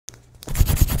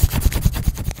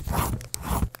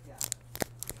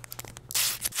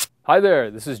Hi there,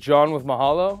 this is John with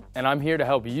Mahalo, and I'm here to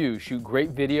help you shoot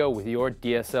great video with your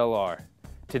DSLR.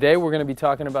 Today we're going to be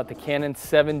talking about the Canon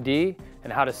 7D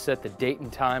and how to set the date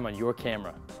and time on your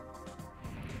camera.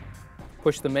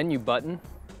 Push the menu button.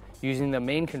 Using the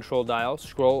main control dial,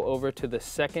 scroll over to the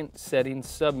second settings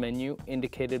submenu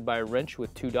indicated by a wrench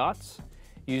with 2 dots.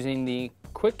 Using the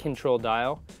quick control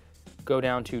dial, go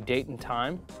down to date and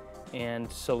time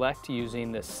and select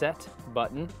using the set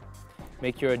button.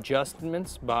 Make your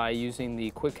adjustments by using the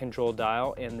quick control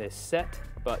dial and the set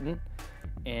button,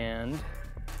 and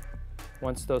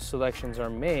once those selections are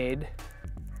made,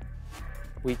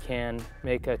 we can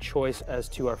make a choice as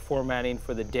to our formatting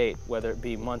for the date, whether it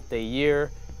be month, day,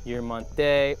 year, year, month,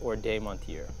 day, or day, month,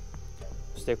 year.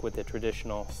 Stick with the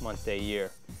traditional month, day, year.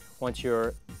 Once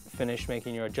you're finished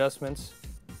making your adjustments,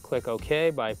 click OK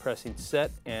by pressing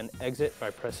set and exit by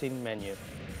pressing menu.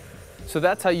 So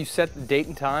that's how you set the date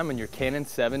and time on your Canon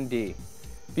 7D.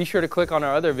 Be sure to click on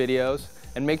our other videos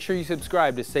and make sure you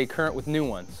subscribe to stay current with new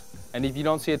ones. And if you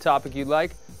don't see a topic you'd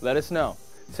like, let us know.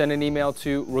 Send an email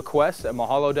to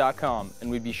request@Mahalodotcom and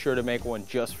we'd be sure to make one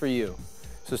just for you.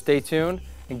 So stay tuned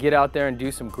and get out there and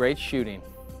do some great shooting.